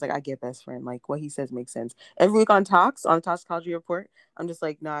my favorite. I was like, I get best friend. Like what he says makes sense. Every week on the Toxicology Report, I'm just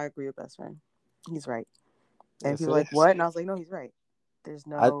like, no, I agree with best friend. He's right. And people like, what? And I was like, no, he's right. There's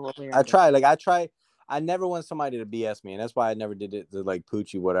no. I try. I never want somebody to BS me, and that's why I never did it to like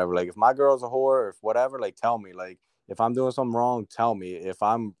Poochie, whatever. Like if my girl's a whore or if whatever, like tell me. Like if I'm doing something wrong, tell me. If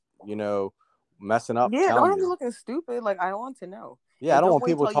I'm, messing up, yeah, tell don't me. be looking stupid. Like I want to know. Yeah, I don't want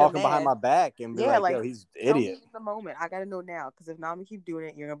people talking behind my back and be like, yo, he's an idiot. The moment I gotta know now, because if not, I'm gonna keep doing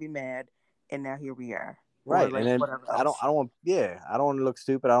it. You're gonna be mad, and now here we are. Right, like, and then I don't want to look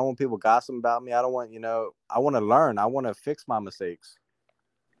stupid. I don't want people gossiping about me. I don't want, I want to learn. I want to fix my mistakes.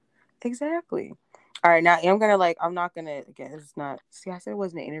 Exactly. All right, now I'm not gonna again. It's not. See, I said it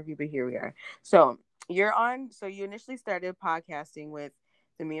wasn't an interview, but here we are. So you're on. So you initially started podcasting with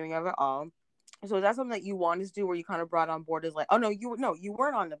The Meaning of It All. So is that something that you wanted to do, where you kind of brought on board as like, oh no, you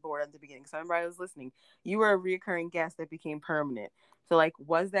weren't on the board at the beginning. So everybody was listening. You were a recurring guest that became permanent. So like,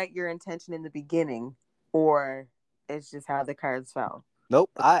 was that your intention in the beginning, or it's just how the cards fell?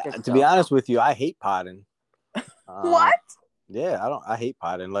 Nope. To be honest with you, I hate potting. What? Yeah, I hate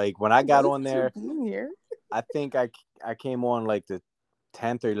potting. Like when I got on there, I think I came on like the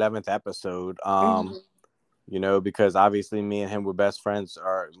 10th or 11th episode. Because obviously me and him were best friends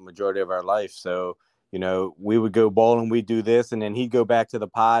our majority of our life. So, we would go bowling, we'd do this, and then he'd go back to the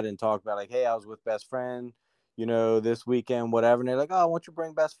pod and talk about like, hey, I was with best friend, this weekend, whatever. And they're like, oh, why don't you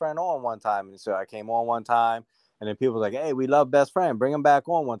bring best friend on one time? And so I came on one time, and then people were like, hey, we love best friend, bring him back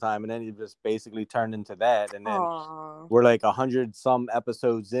on one time. And then it just basically turned into that. And then we're like 100 some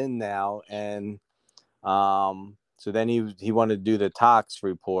episodes in now. And so then he wanted to do the Tox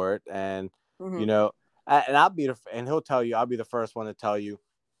report, and and he'll tell you, I'll be the first one to tell you,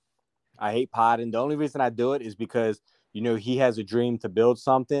 I hate potting. The only reason I do it is because, he has a dream to build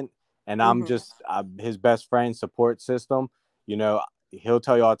something, and I'm just his best friend support system. he'll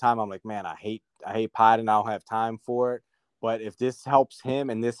tell you all the time, I'm like, man, I hate potting. I don't have time for it. But if this helps him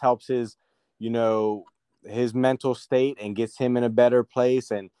and this helps his, his mental state and gets him in a better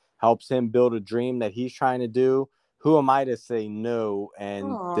place and helps him build a dream that he's trying to do, who am I to say no and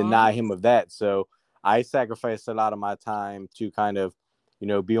deny him of that? So I sacrifice a lot of my time to kind of,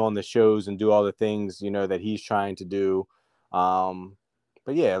 be on the shows and do all the things, that he's trying to do.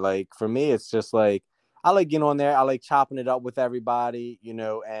 But yeah, like for me, it's just like, I like getting on there. I like chopping it up with everybody,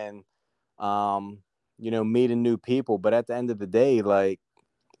 and, meeting new people. But at the end of the day, like,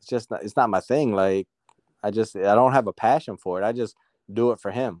 it's not my thing. Like, I don't have a passion for it. I just do it for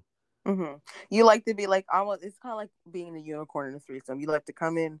him. Mm-hmm. You like to be like, almost, it's kind of like being the unicorn in a threesome. You like to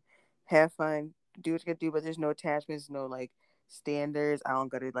come in, have fun, do what you gotta do, but there's no attachments, no like standards. I don't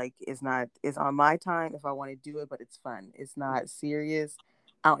gotta like, it's on my time if I want to do it, but it's fun. It's not serious.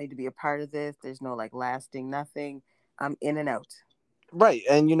 I don't need to be a part of this. There's no like lasting nothing. I'm in and out. Right.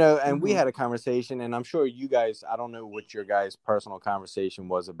 And, we had a conversation, and I'm sure you guys, I don't know what your guys' personal conversation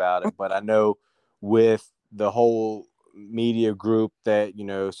was about it, but I know with the whole media group that,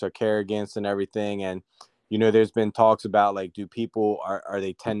 Sir Kerrigan's and everything. And, there's been talks about like, do people, are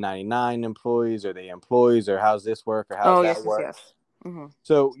they 1099 employees? Are they employees, or how's this work, or how's that work? Yes. Mm-hmm.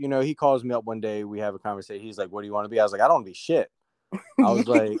 So, he calls me up one day, we have a conversation. He's like, what do you want to be? I was like, I don't want to be shit. I was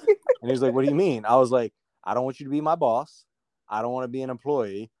like, and he's like, what do you mean? I was like, I don't want you to be my boss. I don't want to be an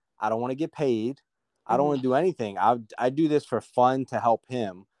employee. I don't want to get paid. I don't want to do anything. I do this for fun to help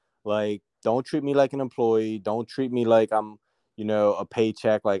him. Like, don't treat me like an employee. Don't treat me like I'm, a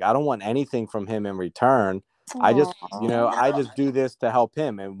paycheck. Like, I don't want anything from him in return. I just do this to help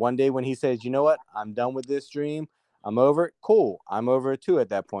him. And one day when he says, you know what, I'm done with this dream, I'm over it. Cool. I'm over it too at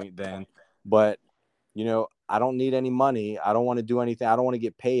that point then. But, I don't need any money. I don't want to do anything. I don't want to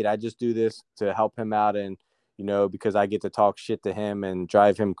get paid. I just do this to help him out, and, because I get to talk shit to him and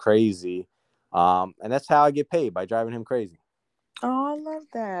drive him crazy. And that's how I get paid, by driving him crazy. Oh, I love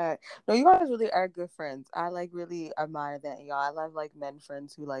that. No, you guys really are good friends. I like really admire that, y'all. I love like men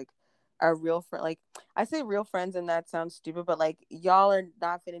friends who like are real friend. Like, I say real friends, and that sounds stupid, but like y'all are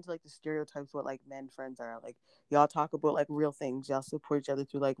not fit into like the stereotypes what like men friends are. Like, y'all talk about like real things. Y'all support each other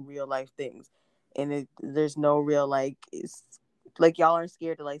through like real life things, and there's no real like it's like y'all aren't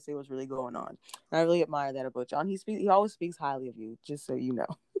scared to like say what's really going on. And I really admire that about y'all. And he always speaks highly of you, just so you know.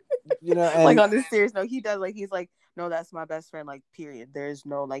 And like on this serious note, he does, like, he's like, no, that's my best friend, like, period. There's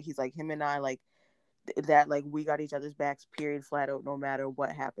no like, he's like, him and I like that, like, we got each other's backs, period, flat out, no matter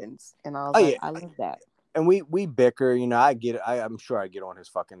what happens. And I was like, yeah. I love that. And we bicker, I get it. I'm sure I get on his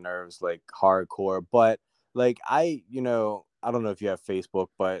fucking nerves like hardcore, but like I don't know if you have Facebook,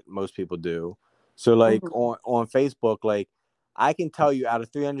 but most people do. So like on Facebook, like I can tell you out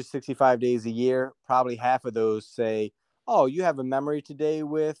of 365 days a year, probably half of those say, oh, you have a memory today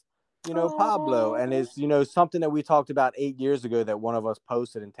with, Pablo. And it's, something that we talked about 8 years ago that one of us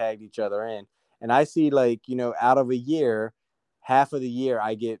posted and tagged each other in. And I see like, out of a year, half of the year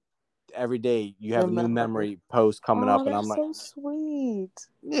I get every day you have a new memory post coming up, and I'm like, so sweet.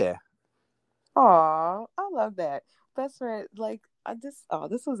 Yeah. Aw, I love that. That's right. Like, this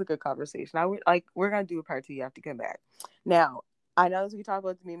was a good conversation. We're gonna do a part 2. You have to come back. Now, I know as we talk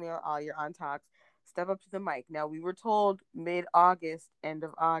about the Mimi you're on talks. Step up to the mic. Now, we were told mid-August, end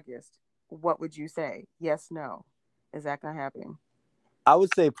of August. What would you say? Yes, no. Is that gonna happen? I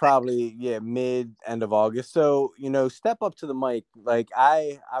would say probably, mid, end of August. So, step up to the mic. Like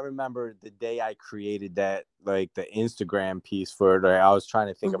I remember the day I created that, like the Instagram piece for it. I was trying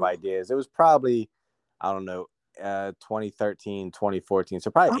to think of ideas. It was probably, I don't know, 2013, 2014. So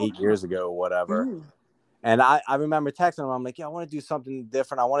probably 8 years ago or whatever. And I remember texting him. I'm like, yeah, I want to do something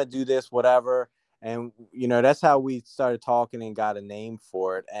different. I want to do this, whatever. And, that's how we started talking and got a name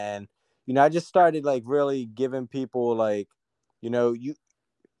for it. And, I just started like really giving people like, it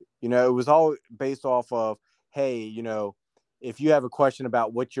was all based off of, hey, if you have a question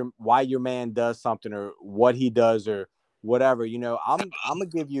about why your man does something or what he does or whatever, I'm gonna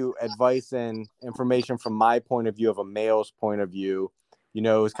give you advice and information from my point of view, of a male's point of view.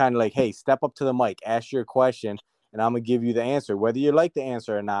 It's kind of like, hey, step up to the mic, ask your question, and I'm gonna give you the answer. Whether you like the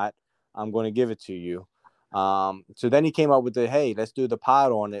answer or not, I'm gonna give it to you. So then he came up with hey, let's do the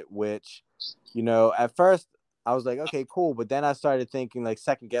pod on it, which, at first I was like, okay, cool. But then I started thinking, like,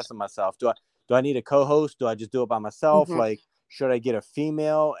 second guessing myself. Do I need a co-host? Do I just do it by myself? Like, should I get a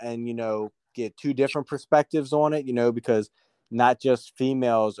female and, get two different perspectives on it, because not just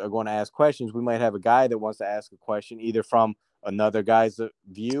females are going to ask questions. We might have a guy that wants to ask a question either from another guy's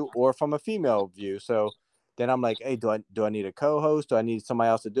view or from a female view. So then I'm like, hey, do I need a co-host? Do I need somebody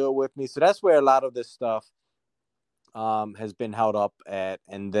else to do it with me? So that's where a lot of this stuff has been held up at.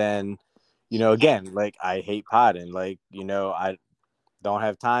 And then, again, like, I hate potting. Like, I don't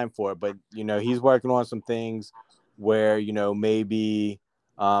have time for it. But, he's working on some things where, maybe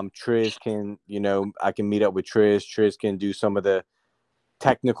Trish can, I can meet up with Trish. Trish can do some of the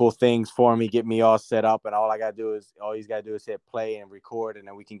technical things for me, get me all set up, and all he's gotta do is hit play and record, and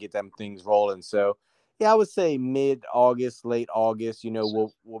then we can get them things rolling. So yeah, I would say mid-August, late August,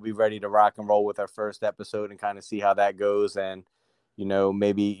 we'll be ready to rock and roll with our first episode and kind of see how that goes. And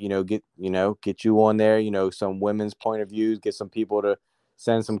maybe get you on there, some women's point of views, get some people to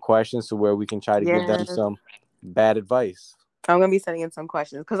send some questions to where we can try to give them Yes. some bad advice. I'm gonna be sending in some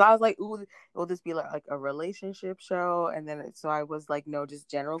questions because I was like, "Ooh, will this be like a relationship show?" And then so I was like, "No, just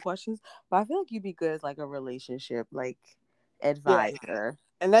general questions." But I feel like you'd be good as like a relationship like Yeah, advisor.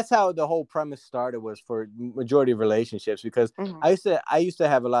 and that's how the whole premise started, was for majority of relationships, because Mm-hmm. I used to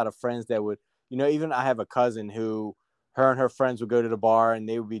have a lot of friends that would, even I have a cousin who, her and her friends would go to the bar and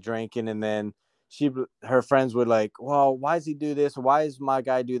they would be drinking, and then her friends would like, well, why does he do this? Why does my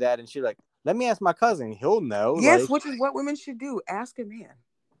guy do that? And she's like, let me ask my cousin, he'll know. Yes, Like, which is what women should do. Ask a man.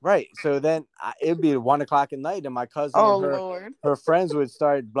 right. So then it'd be 1 o'clock at night, and my cousin Oh and Lord. her friends would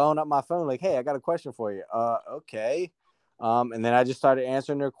start blowing up my phone like, "Hey, I got a question for you." Okay. And then I just started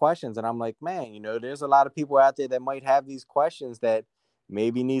answering their questions, and I'm like, man, there's a lot of people out there that might have these questions that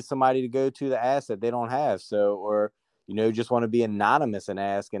maybe need somebody to go to ask that they don't have. So, or just want to be anonymous and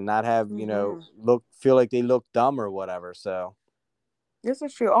ask and not have Mm-hmm. feel like they look dumb or whatever. So. This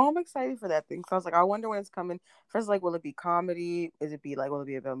is true. Oh, I'm excited for that thing. So I was like, I wonder when it's coming. First, like, will it be comedy? Will it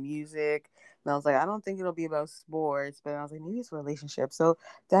be about music? And I was like, I don't think it'll be about sports, but I was like, maybe it's relationships. So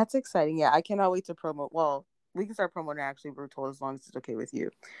that's exciting. Yeah, I cannot wait to promote. Well, we can start promoting actually. We're told as long as it's okay with you.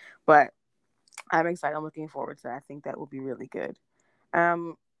 But I'm excited. I'm looking forward to that. I think that will be really good.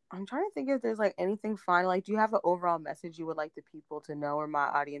 I'm trying to think if there's like anything final. Like, do you have an overall message you would like the people to know or my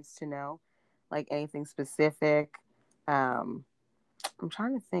audience to know? Like anything specific? Um, I'm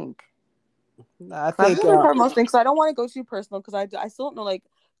trying to think. I I've think really heard most things, so I don't want to go too personal because I still don't know like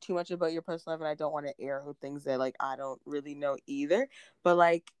too much about your personal life, and I don't want to air things that like I don't really know either. But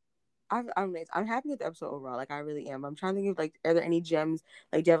like I'm happy with the episode overall. Like I really am. I'm trying to think of like, are there any gems?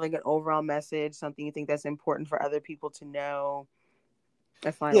 Like, do you have like an overall message, something you think that's important for other people to know?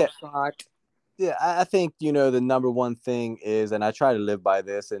 A final yeah. thought. Yeah, I think, the number one thing is, and I try to live by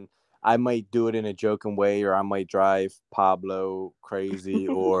this, and I might do it in a joking way, or I might drive Pablo crazy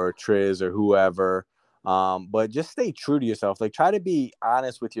or Triz or whoever. But just stay true to yourself. Like, try to be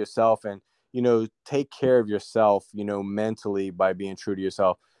honest with yourself, and, take care of yourself, mentally, by being true to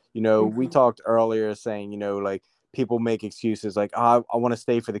yourself. We Mm-hmm. talked earlier saying, like, people make excuses like, oh, I want to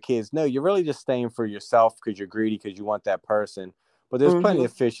stay for the kids. No, you're really just staying for yourself because you're greedy, because you want that person. But there's plenty Mm-hmm.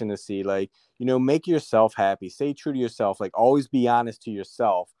 of fish in the sea. Like, make yourself happy. Stay true to yourself. Like, always be honest to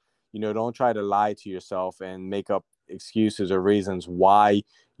yourself. Don't try to lie to yourself and make up excuses or reasons why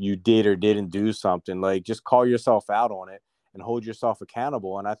you did or didn't do something. Like, just call yourself out on it and hold yourself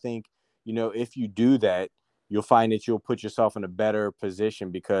accountable. And I think, if you do that, you'll find that you'll put yourself in a better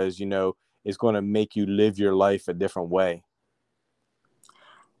position, because, it's going to make you live your life a different way.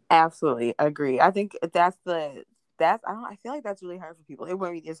 Absolutely agree. I think that's I don't I feel like that's really hard for people.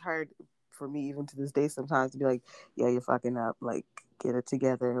 It's hard for me even to this day sometimes to be like, yeah, you're fucking up. Like, get it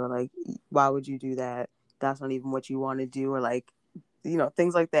together, or like, why would you do that? That's not even what you want to do, or like,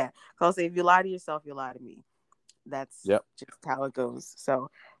 things like that. So I'll say, if you lie to yourself, you lie to me. That's Yep. just how it goes. So,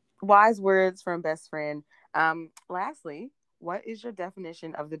 wise words from best friend. Lastly, what is your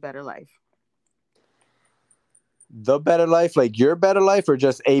definition of the better life? The better life, like your better life, or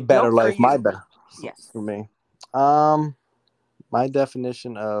just a better Nope, for life, my you. better Yes. for me. Um, my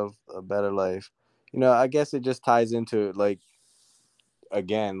definition of a better life, I guess it just ties into, like,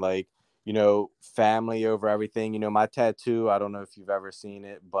 again, like, family over everything. My tattoo, I don't know if you've ever seen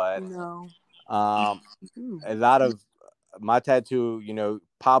it, but No. um Mm. a lot of my tattoo,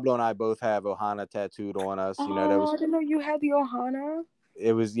 Pablo and I both have Ohana tattooed on us. That Oh, was I didn't know you had the Ohana.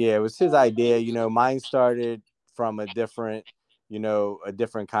 it was yeah, it was his idea. Mine started from a different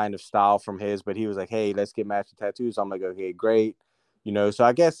kind of style from his, but he was like, hey, let's get matching tattoos. So I'm like, okay, great. So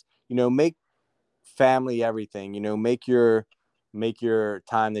I guess, make family everything. Make your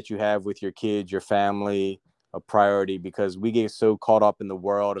time that you have with your kids, your family, a priority, because we get so caught up in the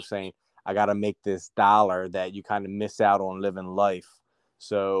world of saying, I got to make this dollar, that you kind of miss out on living life.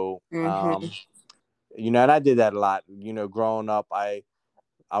 So Mm-hmm. and I did that a lot. Growing up, I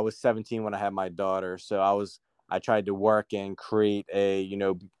was 17 when I had my daughter, so I tried to work and create a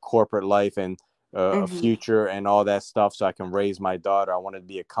corporate life and a Mm-hmm. future and all that stuff, so I can raise my daughter. I wanted to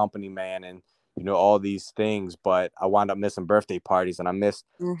be a company man, and all these things, but I wound up missing birthday parties, and I missed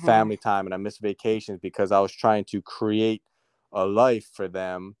family time, and I missed vacations because I was trying to create a life for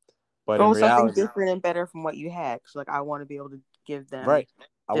them. But in something reality, different and better from what you had. Cause like I want to be able to give them right.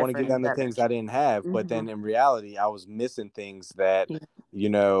 I want to give them the things I didn't have, but then in reality, I was missing things that,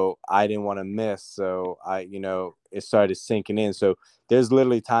 I didn't want to miss. So it started sinking in. So there's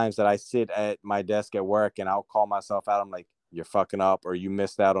literally times that I sit at my desk at work and I'll call myself out. I'm like, you're fucking up, or you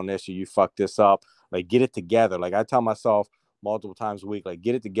missed out on this, or you fucked this up. Like, get it together. Like, I tell myself multiple times a week, like,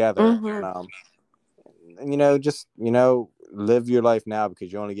 get it together. And, just, live your life now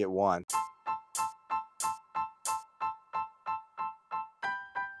because you only get one.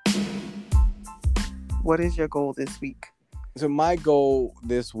 What is your goal this week? So my goal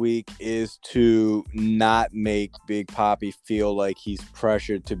this week is to not make Big Papi feel like he's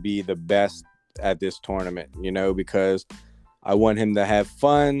pressured to be the best at this tournament, because I want him to have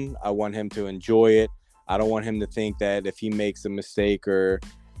fun. I want him to enjoy it. I don't want him to think that if he makes a mistake or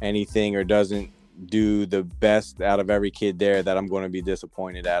anything or doesn't do the best out of every kid there, that I'm going to be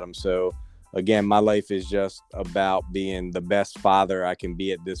disappointed at him. So again, my life is just about being the best father I can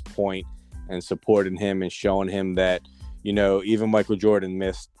be at this point and supporting him and showing him that, even Michael Jordan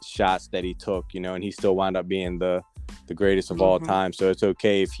missed shots that he took, and he still wound up being the greatest of all time. So it's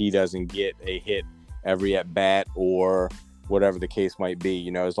okay if he doesn't get a hit every at bat or whatever the case might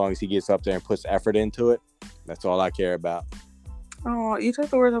be, as long as he gets up there and puts effort into it. That's all I care about. Oh, you took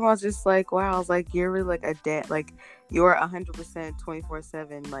the words out. I was just like, wow. I was like, you're really like a dad. Like, you're 100%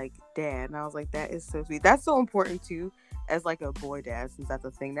 24/7 like dad. And I was like, that is so sweet. That's so important too, as like a boy dad, since that's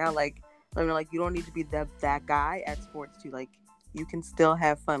a thing now. Like you don't need to be that guy at sports too. Like, you can still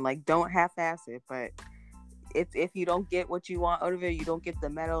have fun. Like, don't half-ass it. But if you don't get what you want out of it, you don't get the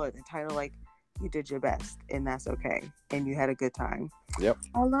medal or the title. Like, you did your best, and that's okay. And you had a good time. Yep.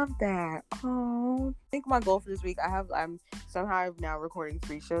 I love that. Oh, I think my goal for this week, I'm now recording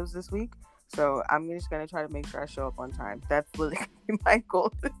 3 shows this week. So I'm just going to try to make sure I show up on time. That's literally my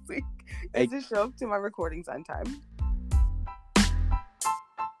goal this week, is to show up to my recordings on time.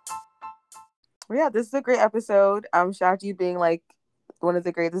 Well, yeah, this is a great episode. Shout out to you being like one of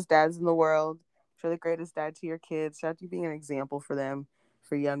the greatest dads in the world. For the greatest dad to your kids. Shout out to you being an example for them,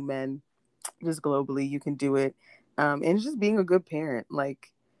 for young men. Just globally, you can do it. And just being a good parent.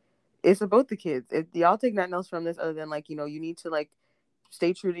 Like, it's about the kids. If y'all take nothing else from this other than like, you need to like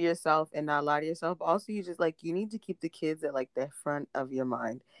stay true to yourself and not lie to yourself. Also, you just like, you need to keep the kids at like the front of your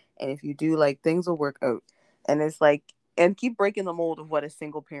mind. And if you do, like, things will work out. And it's like, and keep breaking the mold of what a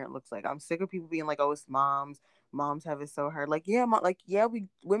single parent looks like. I'm sick of people being like, oh, it's moms have it so hard. Like, yeah,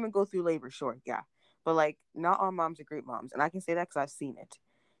 women go through labor, sure, yeah, but like, not all moms are great moms. And I can say that because I've seen it.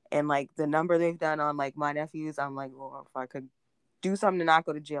 And like the number they've done on like my nephews, I'm like, well, if I could do something to not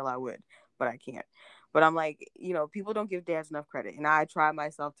go to jail, I would, but I can't. But I'm like, people don't give dads enough credit. And I try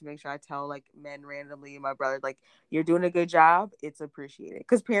myself to make sure I tell like men randomly, my brother, like, you're doing a good job. It's appreciated.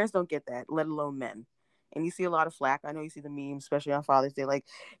 Because parents don't get that, let alone men. And you see a lot of flack. I know you see the memes, especially on Father's Day, like,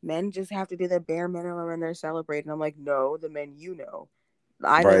 men just have to do the bare minimum when they're celebrating. I'm like, no, the men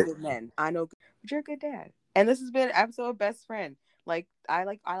I know good men. I know, but you're a good dad. And this has been an episode of Best Friend. Like, I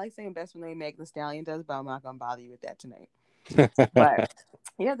like saying best friend, like Megan Thee Stallion does, but I'm not gonna bother you with that tonight. But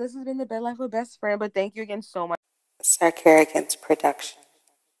yeah, this has been the Bed Life with Best Friend. But thank you again so much. Sarkarigan's production.